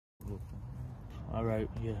All right,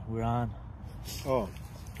 yeah, we're on. Oh,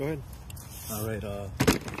 go ahead. All right,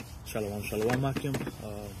 shalom, shalom, Akim.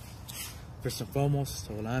 First and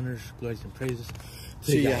foremost, all honors, glories, and praises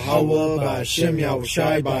to Yahweh, Ba'Hashem,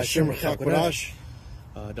 Yahushai, Ba'Hashem, Rachakurash.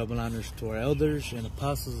 Double honors to our elders and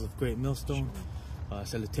apostles of Great Millstone.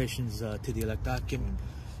 Salutations to the elect Akim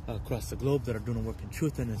across the globe that are doing work in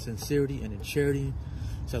truth and in sincerity and in charity.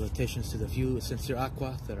 Salutations to the few sincere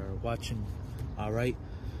Aqua that are watching. All right,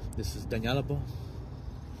 this is Danielabo.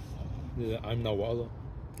 I'm Nawala.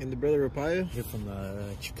 And the brother Rapaya. Here from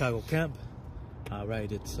the Chicago camp. All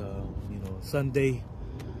right, it's Sunday.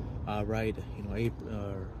 All right,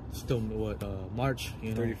 April, still what March,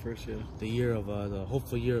 31st, yeah. The year of the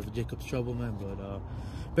hopeful year of Jacob's trouble, man. But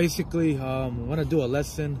basically, want to do a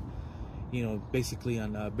lesson, basically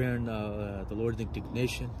on bearing the Lord's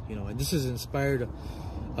indignation, and this is inspired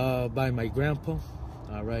by my grandpa.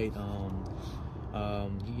 All right,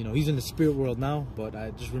 he's in the spirit world now, but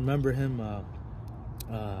I just remember him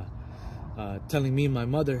telling me and my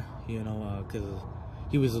mother, because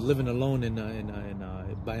he was living alone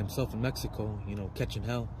by himself in Mexico, catching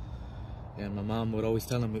hell. And my mom would always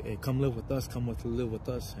tell him, "Hey, come live with us, live with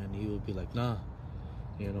us." And he would be like, "Nah,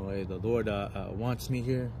 hey, the Lord wants me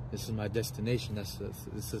here. This is my destination. This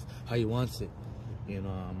is how He wants it. I'm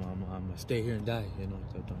gonna stay here and die.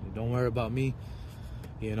 Don't worry about me.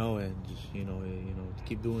 And just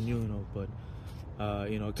keep doing you. But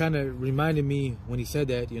it kind of reminded me when he said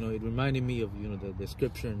that. It reminded me of the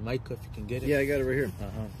scripture in Micah, if you can get it. Yeah, I got it right here.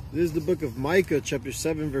 This is the book of Micah, chapter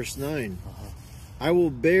 7, verse 9. I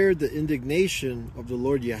will bear the indignation of the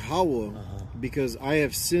Lord Yahweh because I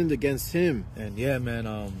have sinned against Him. And yeah, man,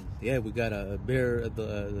 we gotta bear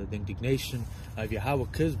the indignation of Yahweh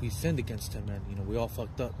because we sinned against Him, man. We all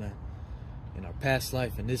fucked up, man. In our past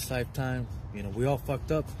life, in this lifetime, we all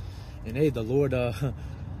fucked up. And hey, the Lord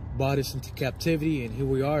brought us into captivity, and here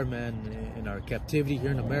we are, man, in our captivity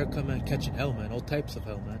here in America, man, catching hell, man, all types of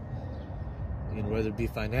hell, man. Whether it be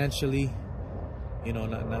financially,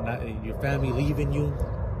 not your family leaving you.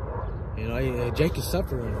 Jake is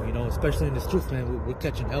suffering, especially in this truth, man. We're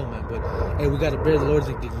catching hell, man. But hey, we got to bear the Lord's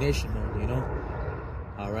indignation, man.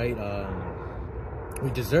 All right,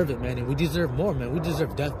 we deserve it, man, and we deserve more, man. We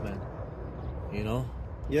deserve death, man.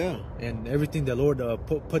 Yeah. And everything the Lord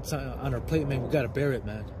puts on our plate, man, we got to bear it,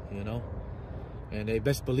 man. And they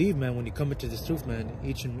best believe, man, when you come into this truth, man,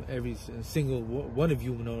 each and every single one of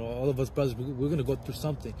you, all of us brothers, we're going to go through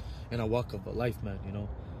something in our walk of life, man,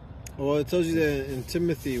 Well, it tells you that in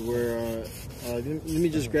Timothy where, let me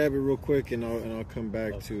just grab it real quick and I'll come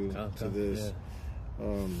back to this.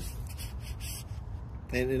 Yeah.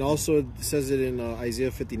 And also it says it in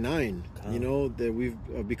Isaiah 59, that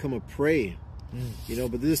we've become a prey,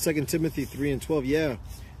 but this is 2 Timothy 3 and 12, yeah.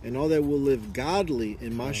 And all that will live godly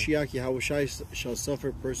in Mashiach Yahushai shall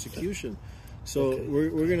suffer persecution. So we're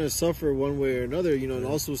going to suffer one way or another, and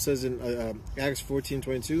also says in Acts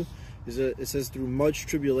 14:22, it says through much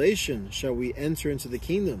tribulation shall we enter into the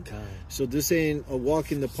kingdom. So this ain't a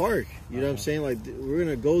walk in the park. You know what I'm saying? Like, we're going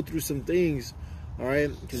to go through some things, all right,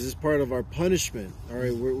 because it's part of our punishment. All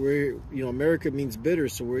right, we're America means bitter,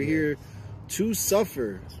 so we're here to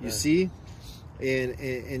suffer, you see?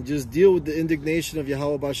 And just deal with the indignation of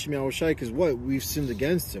Yahweh Ba'Hashem Yahushai, because we've sinned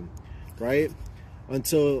against Him, right?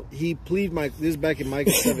 Until He plead this is back in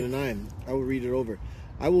Micah 7 and 9. I will read it over.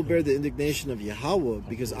 I will bear the indignation of Yahweh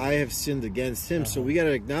because I have sinned against Him. So we got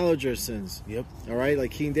to acknowledge our sins. Yep. All right, like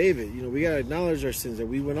King David, we got to acknowledge our sins, that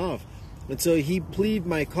we went off. Until He plead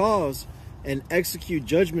my cause and execute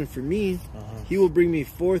judgment for me, He will bring me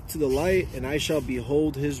forth to the light, and I shall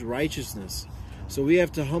behold His righteousness. So we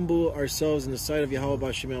have to humble ourselves in the sight of Yahweh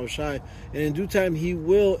Ba'Hashem Yahushai, and in due time He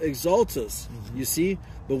will exalt us, you see?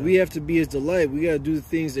 But we have to be His delight. We got to do the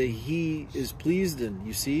things that He is pleased in,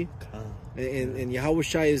 you see? And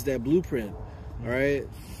Yahushai is that blueprint, all right?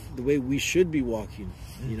 The way we should be walking,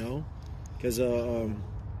 Because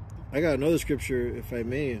I got another scripture, if I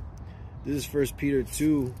may. This is 1 Peter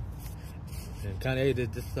 2. And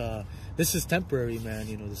this is temporary, man,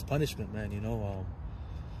 this punishment, man,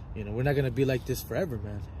 we're not going to be like this forever,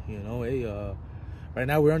 man. Hey, right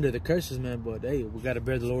now we're under the curses, man, but hey, we got to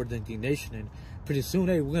bear the Lord's indignation, and pretty soon,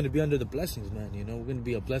 hey, we're going to be under the blessings, man. We're going to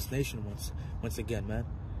be a blessed nation once again, man.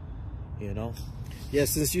 Yeah,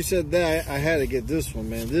 since you said that, I had to get this one,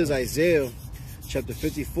 man. This is Isaiah chapter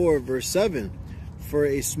 54, verse 7. For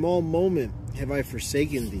a small moment have I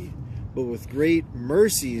forsaken thee, but with great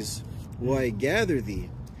mercies will I gather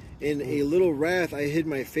thee. In a little wrath I hid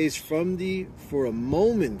my face from thee for a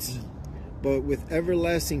moment, but with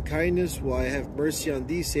everlasting kindness will I have mercy on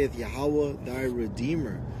thee, saith Yahweh thy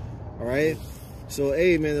Redeemer. All right? So,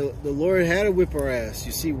 hey, man, the Lord had to whip our ass.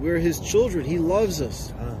 You see, we're His children. He loves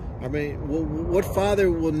us. I mean, what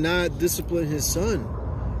father will not discipline his son?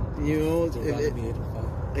 You know,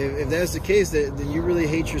 if that's the case, then you really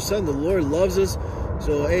hate your son. The Lord loves us.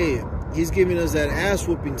 So, hey, He's giving us that ass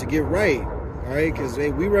whooping to get right. All right, because,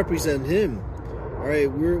 hey, we represent Him. All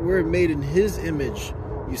right, we're made in His image.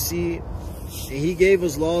 You see, and He gave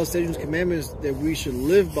us laws, statutes, commandments that we should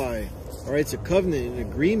live by. All right, it's a covenant, an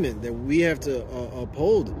agreement that we have to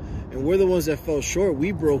uphold. And we're the ones that fell short.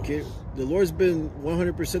 We broke it. The Lord's been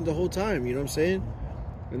 100% the whole time. You know what I'm saying?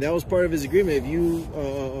 And that was part of His agreement. If you,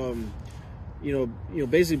 you know,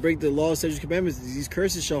 basically break the law, statutes, commandments, these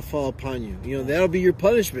curses shall fall upon you. You know, that'll be your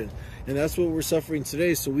punishment. And that's what we're suffering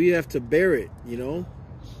today. So we have to bear it, you know?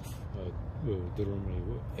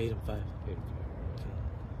 Deuteronomy 8 and 5. 8 and 5.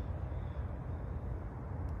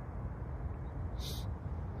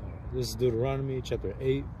 This is Deuteronomy chapter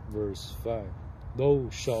 8, verse 5. Thou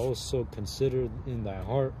shalt also consider in thy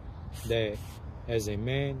heart that as a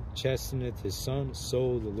man chasteneth his son,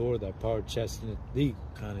 so the Lord thy power chasteneth thee.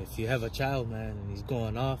 If you have a child, man, and he's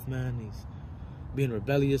going off, man, he's being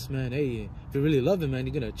rebellious, man, hey, if you really love him, man,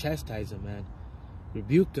 you're going to chastise him, man.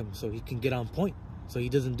 Rebuke him so he can get on point, so he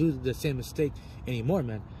doesn't do the same mistake anymore,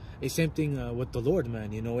 man. Hey, same thing with the Lord,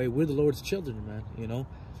 man. You know, hey, we're the Lord's children, man. You know,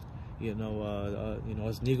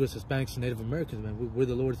 as Negroes, Hispanics, and Native Americans, man, we're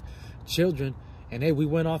the Lord's children, and hey, we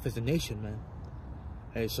went off as a nation, man.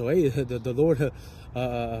 Hey, so hey, the Lord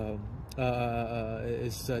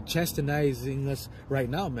is chastising us right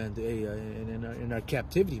now, man. In our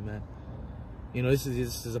captivity, man. You know, this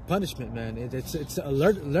is a punishment, man. It's a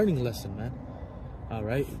learning lesson, man. All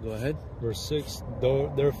right, go ahead. Verse 6,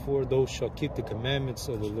 therefore thou shalt keep the commandments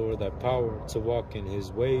of the Lord thy power, to walk in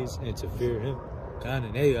His ways and to fear Him. God,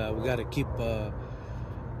 and hey, we got to keep the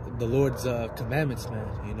Lord's commandments, man.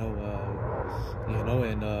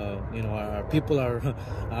 And our people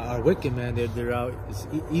are wicked, man. They're out. It's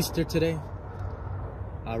Easter today.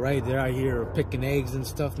 All right, they're out here picking eggs and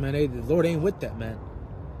stuff, man. Hey, the Lord ain't with that, man.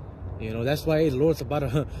 You know, that's why the Lord's about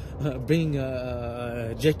to bring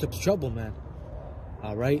Jacob's trouble, man.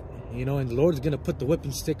 All right, you know, and the Lord's gonna put the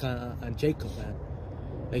whipping stick on Jacob, man.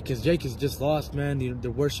 Because Jacob's just lost, man. They're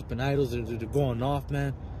worshiping idols. They're going off,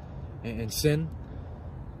 man, and sin.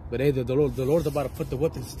 But hey, the Lord's about to put the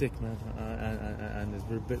whipping stick, man, on this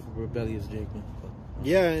rebellious Jacob.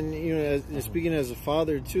 Yeah, and you know, speaking as a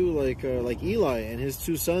father too, like Eli and his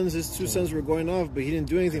two sons. His two sons were going off, but he didn't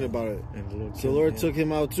do anything about it. And the Lord took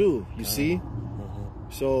him out too. You see.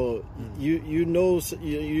 So you know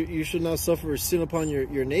you should not suffer sin upon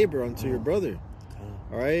your neighbor unto your brother.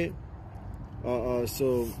 All right.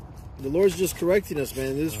 So the Lord's just correcting us,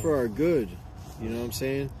 man. This is for our good. You know what I'm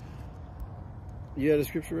saying? You had a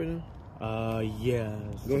scripture right now? Yeah.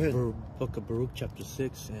 Go ahead. Book of Baruch, chapter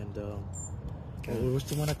 6, and what's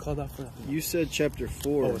the one I called out for? You said chapter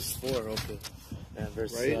 4. Oh, it's 4. Okay. And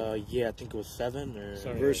verse, right? Yeah, I think it was 7 or.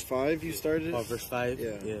 Sorry, verse 5. You started. Oh, verse 5.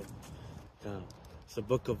 Yeah. It's the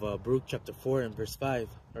book of Baruch, chapter 4, and verse 5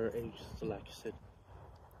 or 8, so like you said.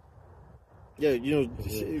 Yeah, you know,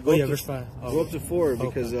 verse 5. Go up to 4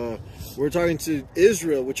 because we're talking to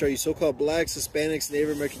Israel, which are you so-called blacks, Hispanics,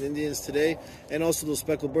 Native American Indians today, and also those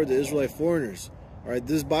speckled birds, the Israelite foreigners. All right,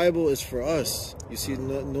 this Bible is for us. You see,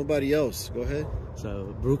 nobody else. Go ahead.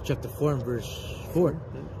 So, Baruch chapter 4 and verse 4.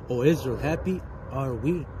 O Israel, happy are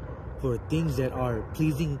we, for things that are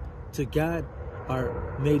pleasing to God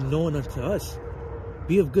are made known unto us.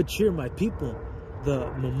 Be of good cheer, my people,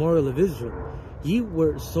 the memorial of Israel. Ye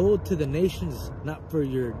were sold to the nations, not for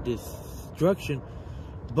your destruction,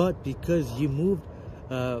 but because you moved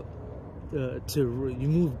you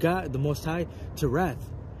moved God, the Most High, to wrath.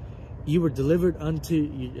 You were delivered unto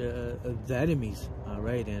the enemies. All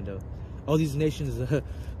right, and all these nations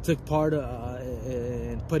took part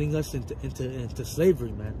in putting us into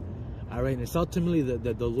slavery, man. All right, and it's ultimately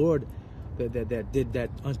the Lord that did that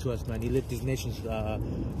unto us, man. He let these nations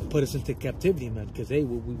put us into captivity, man, because hey,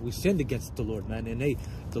 we sinned against the Lord, man. And hey,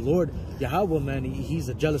 the Lord Yahweh, man, he's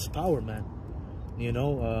a jealous power, man. You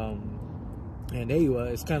know, and hey,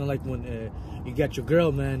 it's kind of like when you got your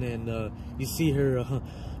girl, man, and you see her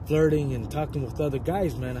flirting and talking with other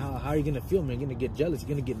guys, man. How are you gonna feel, man? You're gonna get jealous. You're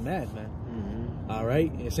gonna get mad, man. All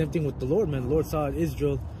right, and same thing with the Lord, man. The Lord saw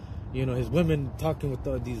Israel, you know, his women talking with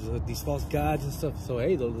these false gods and stuff. So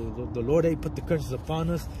hey, the Lord, hey, put the curses upon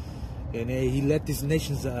us, and hey, he let these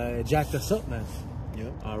nations jack us up, man. Yeah.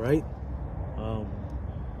 All right.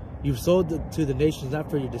 You've sold to the nations not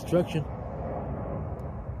for your destruction,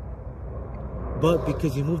 but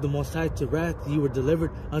because you moved the Most High to wrath, you were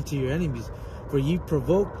delivered unto your enemies. For ye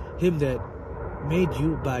provoked him that made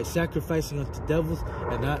you by sacrificing unto devils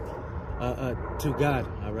and not to God.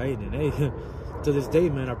 All right, and hey, to this day,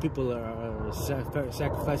 man, our people are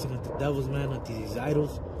sacrificing unto devils, man, unto these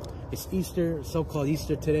idols. It's Easter, so-called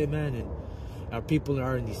Easter today, man, and our people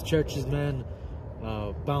are in these churches, man,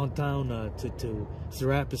 bound down to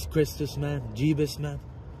Serapis Christus, man, Jebus, man.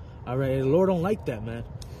 All right, the Lord don't like that, man.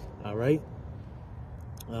 All right.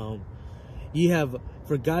 Ye have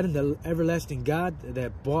forgotten the everlasting God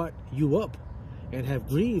that brought you up, and have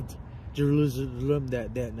grieved Jerusalem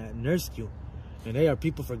that nursed you. And hey, our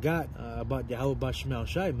people forgot about Yahweh Bashim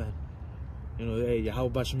Shai, man. You know, hey, Yahweh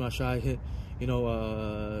Bashim Shai, you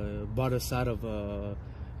know, brought us out of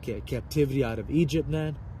captivity, out of Egypt,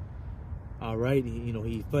 man. All right, you know,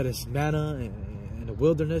 he fed us manna in the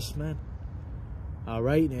wilderness, man. All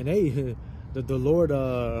right, and hey, the Lord,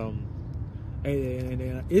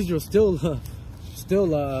 and Israel still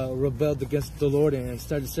rebelled against the Lord and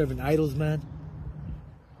started serving idols, man.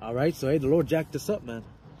 All right, so hey, the Lord jacked us up, man.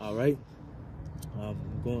 All right, I'm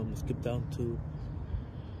going to skip down to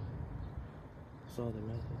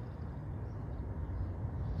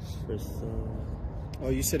verse. Oh,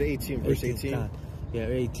 you said 18, verse 18. Yeah,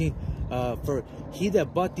 18. For he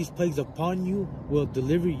that brought these plagues upon you will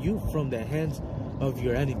deliver you from the hands of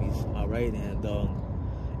your enemies. All right, and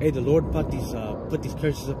hey, the Lord put these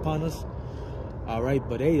curses upon us. All right,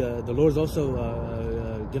 but hey, the Lord's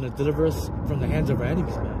also gonna deliver us from the hands of our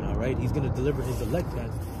enemies, man. All right, He's gonna deliver His elect, man,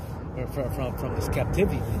 from this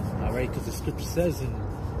captivity, man. All right, because the Scripture says in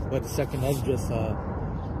what the second Esdras,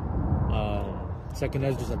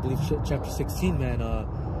 I believe, chapter 16, man,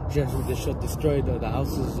 they shall destroy the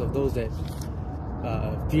houses of those that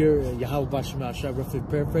fear Yahweh Bashim. Should I roughly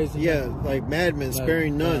paraphrase it? Yeah, like madmen,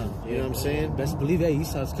 sparing none. You know what I'm saying? Best believe that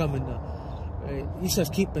Esau's coming. Esau's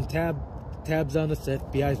keeping tabs on us. The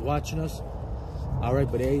FBI's watching us. All right,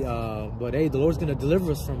 but hey, the Lord's gonna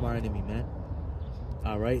deliver us from our enemy, man.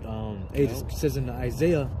 All right. Hey, it says in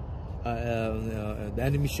Isaiah, the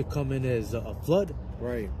enemy should come in as a flood.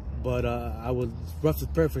 Right. But I will roughly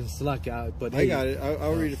paraphrase Salaki. But I got it.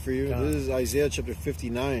 I'll read it for you. This is Isaiah chapter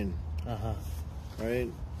 59. Uh-huh.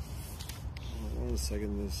 Right. 1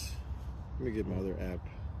 second. Let me get my other app.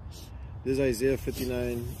 This is Isaiah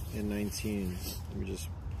 59 and 19. Let me just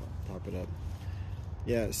pop it up.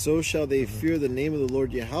 Yeah. So shall they fear the name of the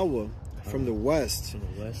Lord Yahweh from the west,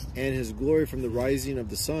 and His glory from the rising of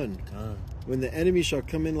the sun. When the enemy shall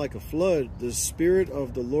come in like a flood, the Spirit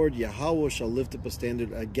of the Lord Yahweh shall lift up a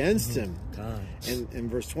standard against him.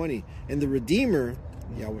 And verse 20, and the Redeemer,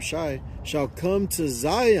 Yahweh Shai, shall come to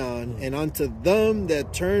Zion, and unto them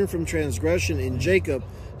that turn from transgression in Jacob,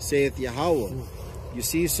 saith Yahweh. You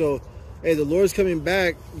see, so, hey, the Lord's coming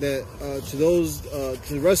back that to those,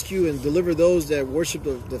 to rescue and deliver those that worship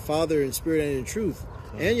the Father in spirit and in truth.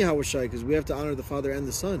 And Yahweh Shai, because we have to honor the Father and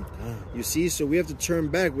the Son. You see, so we have to turn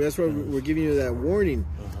back. That's why we're giving you that warning.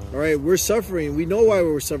 All right, we're suffering. We know why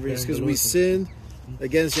we're suffering. It's because we sinned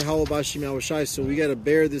against Yahweh Bashim Yahweh Shai. So we got to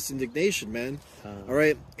bear this indignation, man. All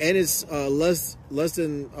right, and it's less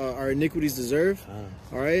than our iniquities deserve.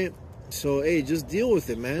 All right, so hey, just deal with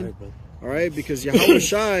it, man. All right, because Yahweh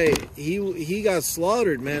Shai, he got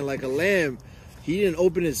slaughtered, man, like a lamb. He didn't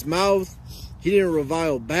open his mouth. He didn't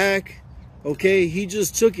revile back. Okay, he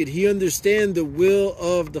just took it. He understand the will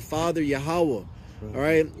of the Father Yahweh. All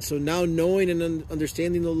right, so now knowing and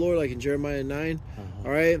understanding the Lord, like in Jeremiah 9, all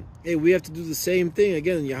right, hey, we have to do the same thing.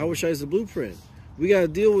 Again, Yahweh Shai is the blueprint. We got to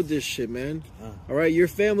deal with this shit, man. All right, your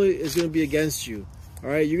family is going to be against you. All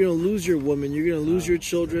right, you're going to lose your woman. You're going to lose your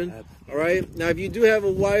children. All right, now if you do have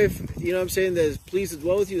a wife, you know what I'm saying, that is pleased to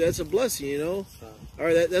dwell with you, that's a blessing, you know. All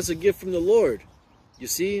right, that's a gift from the Lord. You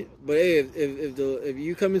see, but hey, if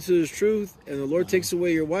you come into this truth and the Lord takes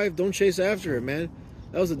away your wife, don't chase after her, man.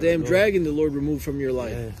 That was a damn dragon the Lord removed from your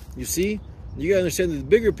life. You see, you gotta understand the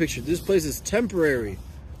bigger picture. This place is temporary.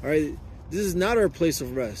 All right, this is not our place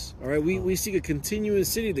of rest. All right, we seek a continuous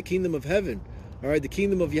city, the kingdom of heaven. All right, the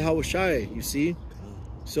kingdom of Yahweh Shai. You see,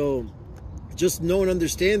 so just know and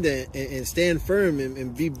understand that, and stand firm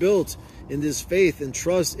and be built in this faith and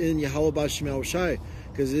trust in Yahweh Bashim Yahweh Shai.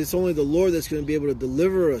 Because it's only the Lord that's going to be able to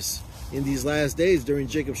deliver us in these last days during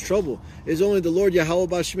Jacob's trouble. It's only the Lord Yahweh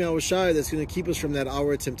Bashim Yahweh Shai that's going to keep us from that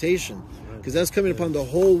hour of temptation. Because that's coming upon the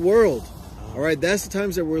whole world. All right, that's the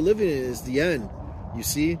times that we're living in, is the end. You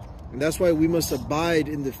see? And that's why we must abide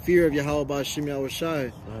in the fear of Yahweh Bashim Yahweh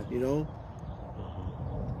Shai. You know?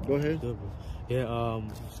 Go ahead. Yeah,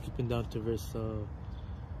 skipping down to verse...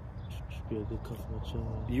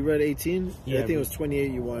 You read 18? Yeah, I think it was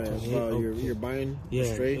 28 you wanted. You're buying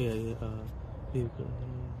straight?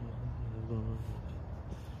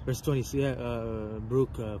 Verse 20,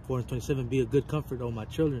 Baruch 4:27, be a good comfort, O my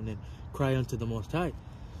children, and cry unto the Most High.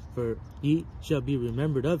 For ye shall be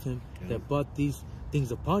remembered of him that brought these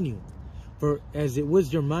things upon you. For as it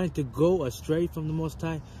was your mind to go astray from the Most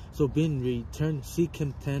High, so being returned, seek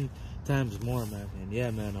him 10 times more, man. And yeah,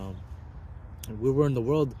 man, we were in the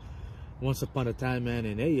world once upon a time, man,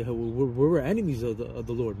 and hey, we were enemies of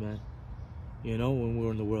the Lord, man. You know, when we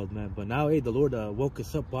were in the world, man. But now, hey, the Lord woke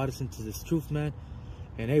us up, brought us into this truth, man.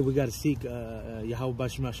 And hey, we got to seek Yahweh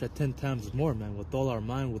Bashim 10 times more, man, with all our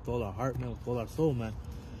mind, with all our heart, man, with all our soul, man.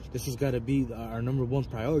 This has got to be our number one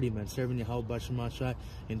priority, man, serving Yahweh Bashim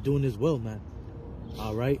and doing his will, man.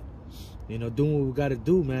 All right? You know, doing what we got to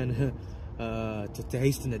do, man, to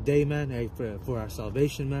hasten the day, man, hey, for our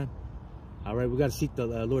salvation, man. All right? We got to seek the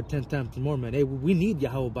Lord 10 times more, man. Hey, we need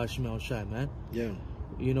Yahweh Bashim, man. Yeah.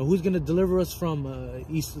 You know, who's going to deliver us from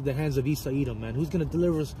the hands of Esau Edom, man? Who's going to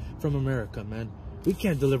deliver us from America, man? We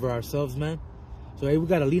can't deliver ourselves, man. So, hey, we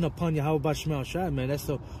got to lean upon Yahweh Bashim Shai, man. That's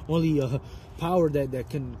the only power that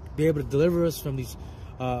can be able to deliver us from these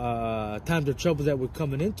times of trouble that we're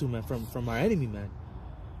coming into, man, from our enemy, man.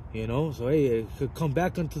 You know, so, hey, it could come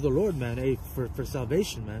back unto the Lord, man, hey, for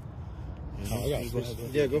salvation, man. You know, yeah,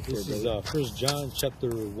 go for this it, brother. This is 1 John chapter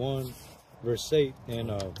 1, verse 8.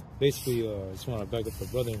 And basically, I just want to back up the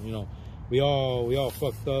brother. You know, we all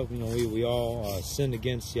fucked up. You know, we all sinned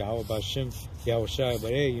against Yahweh Bashim, Yahweh Shai.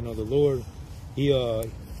 But hey, you know, the Lord, he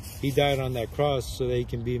died on that cross so that he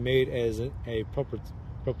can be made as a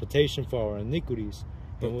propitiation for our iniquities.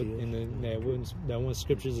 And that one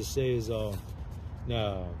scriptures that says,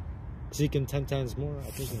 seek him 10 times more. I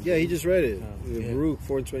think. Yeah, he just read it. Baruch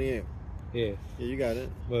 4:28. Yeah. Yeah, you got it.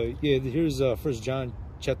 But yeah, here's 1 John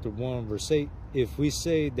chapter 1, verse 8. If we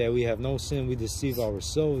say that we have no sin, we deceive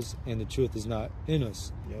ourselves, and the truth is not in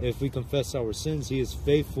us. Yep. If we confess our sins, he is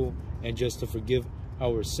faithful and just to forgive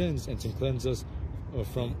our sins and to cleanse us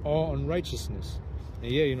from all unrighteousness. And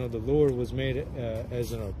yeah, you know, the Lord was made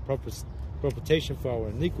as a propitiation for our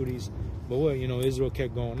iniquities. But what, you know, Israel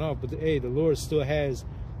kept going off. But hey, the Lord still has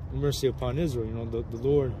mercy upon Israel. You know, the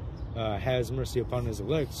Lord has mercy upon his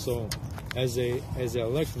elect. So as an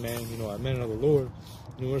elect man, you know, a man of the Lord,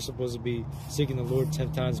 you know, we're supposed to be seeking the Lord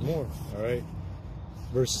 10 times more. All right.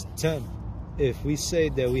 Verse 10. If we say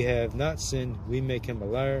that we have not sinned, we make him a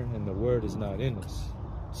liar, and the word is not in us.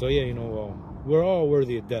 So yeah, you know, we're all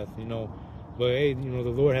worthy of death, you know. But hey, you know, the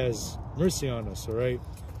Lord has mercy on us, all right?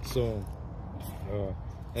 So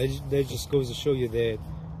that just goes to show you that,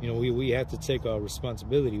 you know, we have to take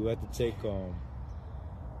responsibility. We have to take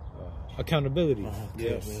accountability.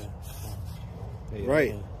 Yes. Yeah.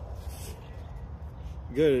 Right.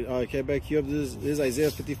 Good. Okay, back you up. This is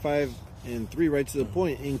Isaiah 55:3, right to the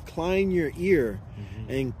point. Incline your ear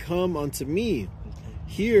and come unto me.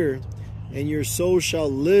 Hear, and your soul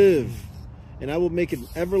shall live. And I will make an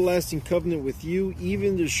everlasting covenant with you,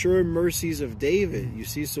 even the sure mercies of David. You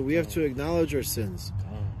see, so we have to acknowledge our sins.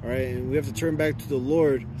 All right, and we have to turn back to the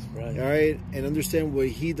Lord. All right, and understand what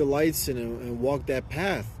he delights in and walk that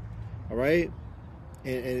path. All right.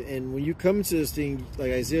 And when you come to this thing,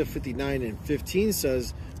 like Isaiah 59:15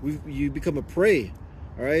 says, you become a prey.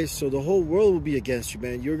 All right, so the whole world will be against you,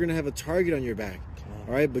 man. You're going to have a target on your back.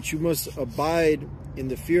 All right, but you must abide in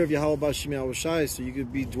the fear of Yahweh Bashim Yahweh Shai, so you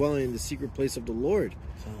could be dwelling in the secret place of the Lord.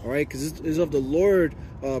 All right, because it is of the Lord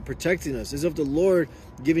protecting us. It is of the Lord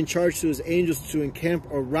giving charge to his angels to encamp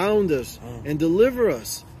around us and deliver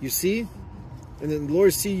us. You see? And then the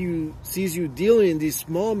Lord sees you dealing in these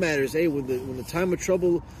small matters. Hey, when the time of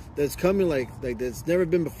trouble that's coming, like that's never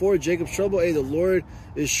been before, Jacob's trouble, hey, the Lord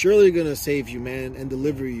is surely going to save you, man, and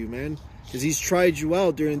deliver you, man. Because he's tried you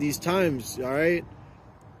out during these times, all right?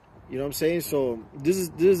 You know what I'm saying? So this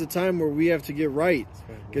is the time where we have to get right.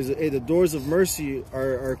 Because hey, the doors of mercy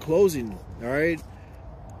are closing, all right?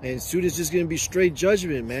 And soon it's just going to be straight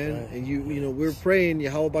judgment, man. And you know, we're praying,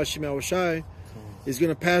 Yahweh Bashim Yahweh Shai is going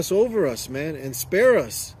to pass over us, man, and spare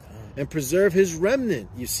us and preserve his remnant,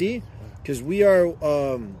 you see? Because we are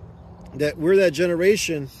we're that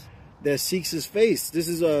generation that seeks his face. This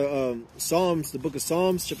is Psalms, the book of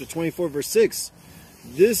Psalms, chapter 24, verse 6.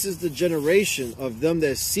 This is the generation of them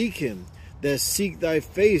that seek him, that seek thy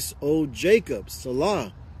face, O Jacob,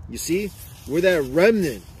 Salah. You see? We're that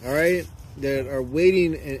remnant, all right, that are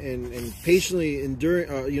waiting and patiently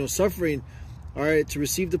enduring, you know, suffering, all right, to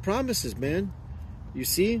receive the promises, man. You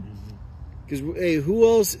see? Because, hey, who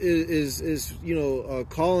else is you know,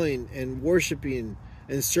 calling and worshiping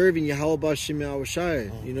and serving Yahweh Bashim Yahweh Shai,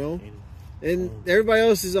 you know? And everybody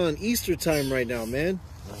else is on Easter time right now, man.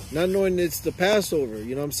 Not knowing it's the Passover,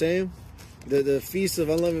 you know what I'm saying? The Feast of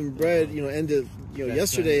Unleavened Bread, you know, ended, you know,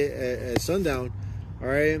 yesterday at sundown. All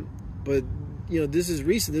right, but this is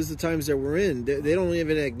recent. This is the times that we're in. They don't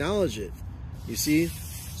even acknowledge it. You see,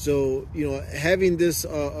 so having this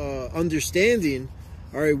understanding.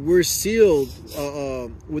 All right, we're sealed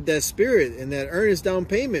with that spirit and that earnest down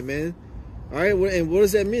payment, man. All right, and what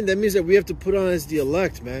does that mean? That means that we have to put on as the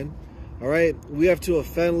elect, man. All right, we have to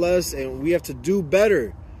offend less and we have to do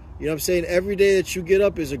better. You know what I'm saying? Every day that you get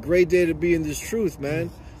up is a great day to be in this truth,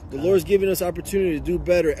 man. The Lord's giving us opportunity to do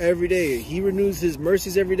better every day. He renews His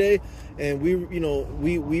mercies every day, and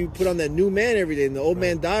we put on that new man every day, and the old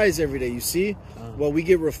man dies every day. You see, well, we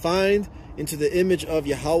get refined into the image of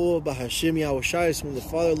Yahweh, Bahashim Yahushai. So when the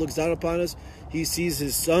Father looks down upon us, He sees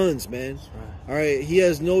His sons, man. All right, He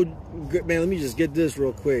has no man. Let me just get this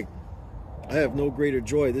real quick. I have no greater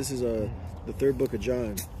joy. This is the third book of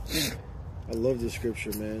John. I love this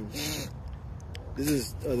scripture, man. This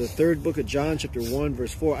is the third book of John, chapter 1,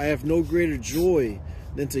 verse 4. I have no greater joy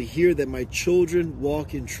than to hear that my children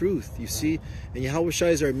walk in truth. You see? And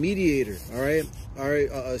Yahushua is our mediator, all right?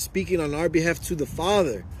 Speaking on our behalf to the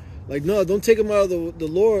Father. Like, no, don't take them out of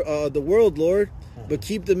the world, Lord, but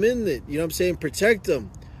keep them in it. You know what I'm saying? Protect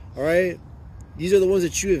them, all right? These are the ones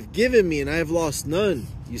that you have given me, and I have lost none.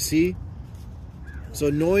 You see? So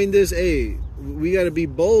knowing this, hey, we got to be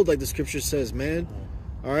bold, like the scripture says, man.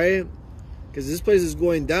 All right? Because this place is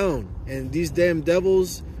going down. And these damn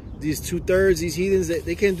devils, these 2/3, these heathens,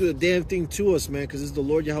 they can't do a damn thing to us, man. Because it's the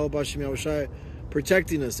Lord Yahweh Bashim Yahushai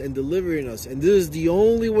protecting us and delivering us. And this is the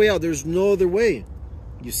only way out. There's no other way.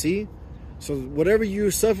 You see? So whatever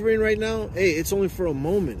you're suffering right now, hey, it's only for a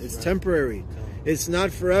moment. It's temporary. It's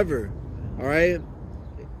not forever. All right?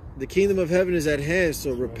 The kingdom of heaven is at hand.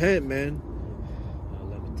 So repent, man.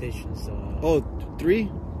 Lamentations.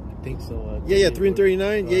 3? I think so. 3 and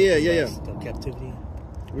 39. Yeah. Captivity.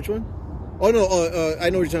 Which one? Oh no. I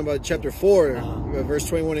know what you're talking about. Chapter 4, verse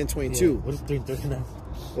 21 and 22. Yeah. What is 3 and 39?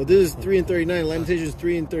 Well, this is 3 and 39. Lamentations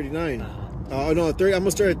 3 and 39. No, 30. I'm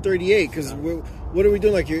gonna start at 38 because what are we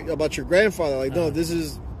doing? Like about your grandfather? Like, no, this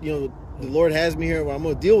is the Lord has me here. Well, I'm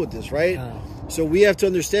gonna deal with this, right? So we have to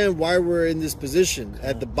understand why we're in this position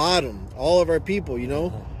at the bottom. All of our people,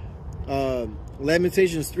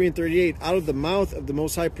 Lamentations 3 and 38. Out of the mouth of the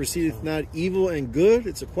Most High proceedeth not evil and good.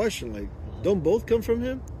 It's a question. Like, don't both come from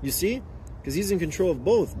Him? You see? Because He's in control of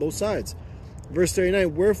both sides. Verse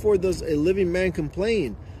 39. Wherefore does a living man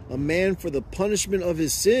complain? A man for the punishment of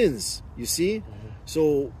his sins. You see?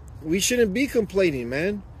 So we shouldn't be complaining,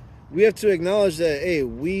 man. We have to acknowledge that, hey,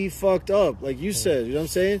 we fucked up. Like you said, you know what I'm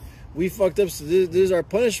saying? We fucked up, so this is our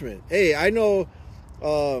punishment. Hey, I know...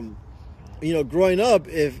 growing up,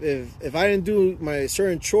 if I didn't do my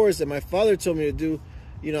certain chores that my father told me to do,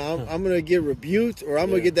 I'm going to get rebuked or I'm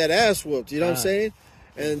going to get that ass whooped. You know what I'm saying?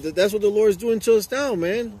 And that's what the Lord's doing to us now,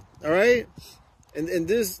 man. All right? And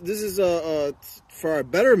this is for our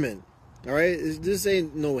betterment. All right? This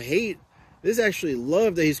ain't no hate. This is actually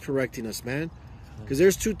love that He's correcting us, man. Because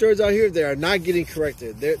there's 2/3 out here that are not getting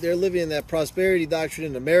corrected. They're living in that prosperity doctrine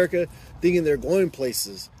in America, thinking they're going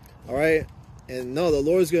places. All right? And no, the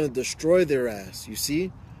Lord's going to destroy their ass, you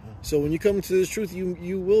see? So when you come into this truth,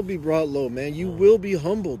 you will be brought low, man. You will be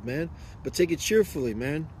humbled, man. But take it cheerfully,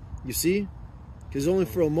 man. You see? Because only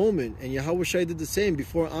for a moment. And Yahweh Shai did the same.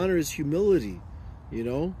 Before honor is humility,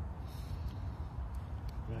 Can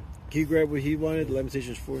you grab what he wanted?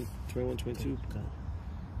 Lamentations 4, 21, 22.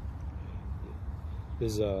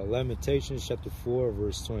 There's Lamentations chapter 4,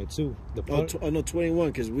 verse 22. No,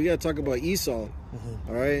 21, because we got to talk about Esau.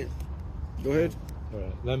 All right? Go ahead. All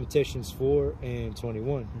right. Lamentations 4 and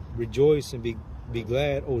 21. Rejoice and be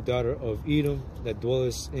glad, O daughter of Edom, that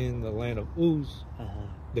dwellest in the land of Uz.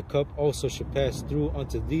 The cup also shall pass through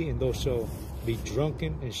unto thee, and thou shalt be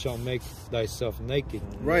drunken, and shall make thyself naked.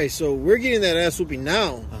 Right, so we're getting that ass whooping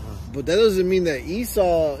now, but that doesn't mean that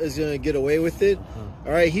Esau is going to get away with it.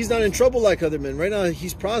 All right, he's not in trouble like other men. Right now,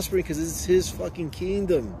 he's prospering because it's his fucking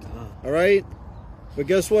kingdom. All right? But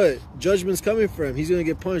guess what? Judgment's coming for him. He's going to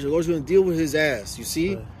get punished. The Lord's going to deal with his ass. You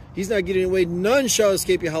see? Right. He's not getting away. None shall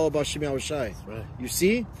escape Yahweh Bashim Yahushai. Right. You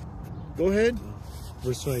see? Go ahead.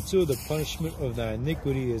 Verse 22. The punishment of thy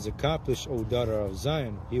iniquity is accomplished, O daughter of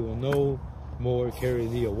Zion. He will no more carry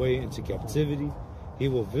thee away into captivity. He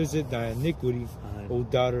will visit thy iniquity, O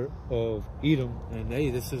daughter of Edom. And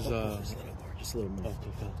hey, this is... just a little more.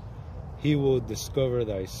 Okay. He will discover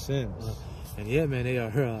thy sins. And yeah, man, they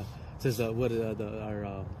are... says what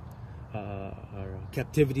our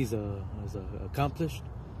captivities is accomplished.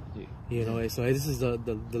 So this is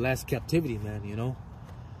the last captivity, man.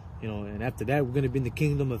 And after that we're gonna be in the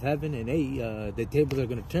kingdom of heaven, and the tables are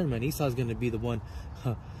gonna turn, man. Esau's gonna be the one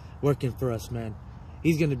working for us, man.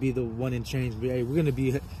 he's gonna be the one in chains. Hey, we're gonna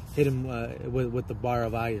be hit him with the bar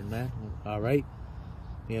of iron, man. All right,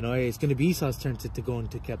 you know, hey, it's gonna be Esau's turn to go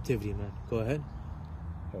into captivity, man. Go ahead.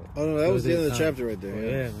 Oh no, that was the end of the chapter right there.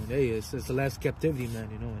 Yeah, man. Hey, it's the last captivity, man.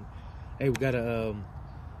 You know, and hey, we gotta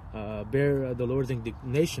bear the Lord's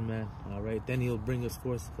indignation, man. All right, then He'll bring us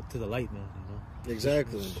forth to the light, man. You know,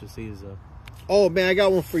 Exactly. Just see his, oh man, I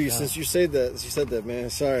got one for you. Since you said that, man.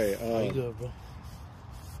 Sorry. how you doing, bro?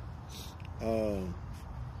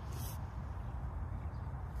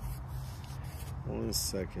 One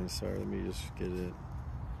second. Sorry, let me just get it.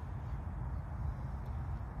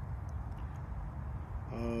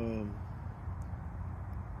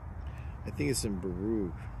 I think it's in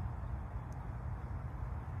Baruch.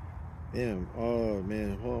 Damn. Oh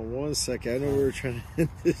man, hold on one second. I know we were trying to end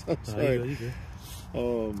this. I'm sorry. You good.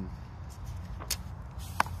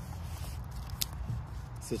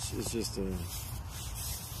 It's just a.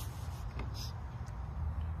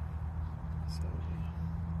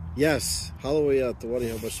 Yes, hallelujah.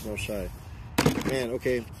 Tawadi Habashim Shai. Man,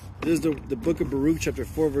 okay. This is the book of Baruch, chapter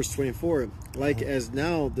 4, verse 24. Like as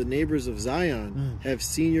now the neighbors of Zion have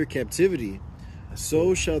seen your captivity,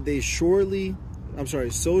 so shall they see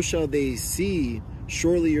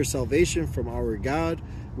surely your salvation from our God,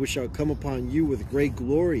 which shall come upon you with great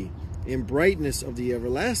glory and brightness of the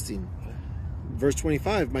everlasting. Verse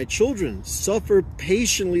 25, my children, suffer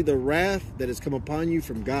patiently the wrath that has come upon you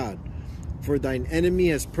from God. For thine enemy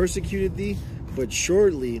has persecuted thee, but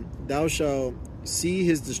shortly thou shalt see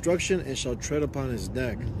his destruction and shall tread upon his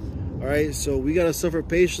neck. All right, so we got to suffer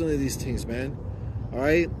patiently these things, man. All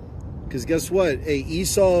right, because guess what? Hey,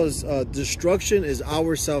 Esau's destruction is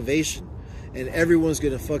our salvation, and everyone's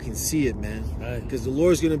going to fucking see it, man. Because the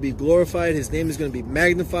Lord's going to be glorified. His name is going to be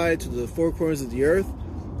magnified to the four corners of the earth.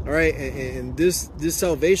 All right, and this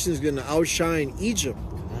salvation is going to outshine Egypt.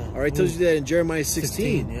 All right, tells you that in Jeremiah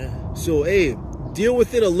 16. Yeah. So, hey, deal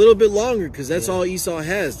with it a little bit longer, because that's all Esau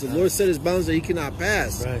has. The Lord set his bounds that he cannot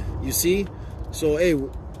pass. Right. You see? So, hey,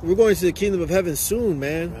 we're going to the kingdom of heaven soon,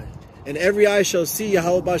 man. Right. And every eye shall see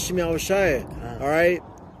Yahweh Bashim Yahushai. All right?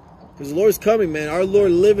 Because the Lord's coming, man. Our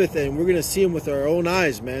Lord liveth, and we're going to see him with our own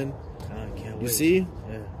eyes, man. I can't wait. You see?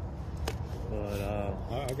 Yeah. But,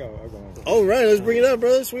 I got one. All right, let's bring it up,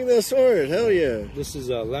 brother. Swing that sword. Hell yeah. This is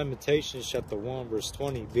Lamentations chapter 1 verse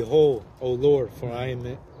 20. Behold, O Lord, for I am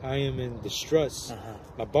in distress.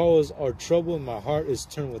 My bowels are troubled, my heart is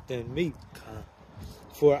turned within me.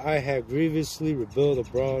 For I have grievously rebelled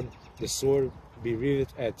abroad, the sword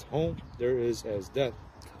bereaveth at home, there is as death.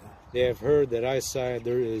 They have heard that I sigh,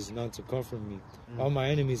 there is none to comfort me. All my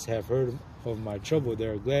enemies have heard of my trouble, they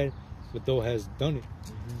are glad, but thou hast done it.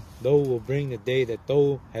 Thou will bring the day that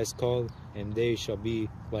thou hast called, and they shall be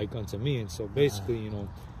like unto me. And so basically,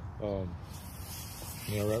 right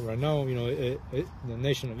now, the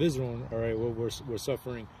nation of Israel, all right, we're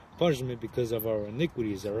suffering punishment because of our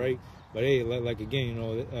iniquities, all right. But hey, like again,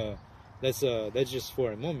 that's just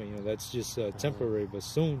for a moment, that's just temporary. But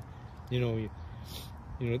soon, the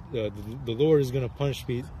Lord is going to punish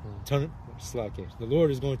the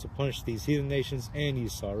Lord is going to punish these heathen nations and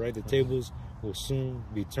Esau, right? The tables will soon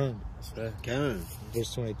be turned. That's right.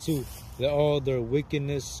 Verse 22, let all their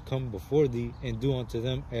wickedness come before thee, and do unto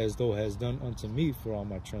them as thou hast done unto me for all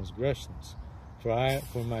my transgressions. For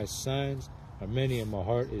my signs are many, and my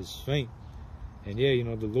heart is faint. And yeah,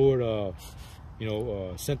 the Lord,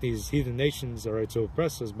 sent these heathen nations, all right, to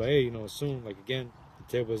oppress us. But hey, soon, like again, the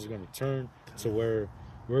tables are going to turn to where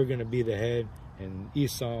we're going to be the head, and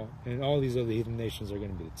Esau and all these other heathen nations are going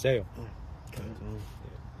to be the tail.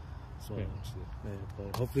 So,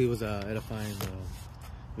 but hopefully it was an edifying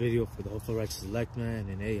video for the hopeful righteous elect, man.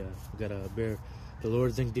 And hey, we gotta bear the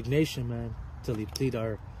Lord's indignation, man, till He plead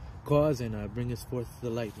our cause and bring us forth to the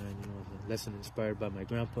light, man. The lesson inspired by my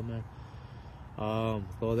grandpa, man. All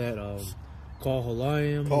that. Call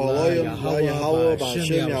Halayim, Yahweh,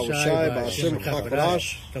 Ba'ashem, Yahushai, Ba'ashem,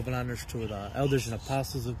 Chakarash. Double honors to the elders and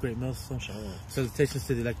apostles of Great Millstone. Salutations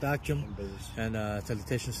to the elect Akim, and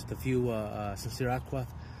salutations to the few sincere Aqua.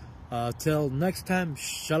 Till next time,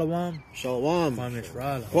 Shalom. Shalom. Kwam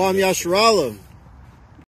Yashrala. Kwam Yashrala.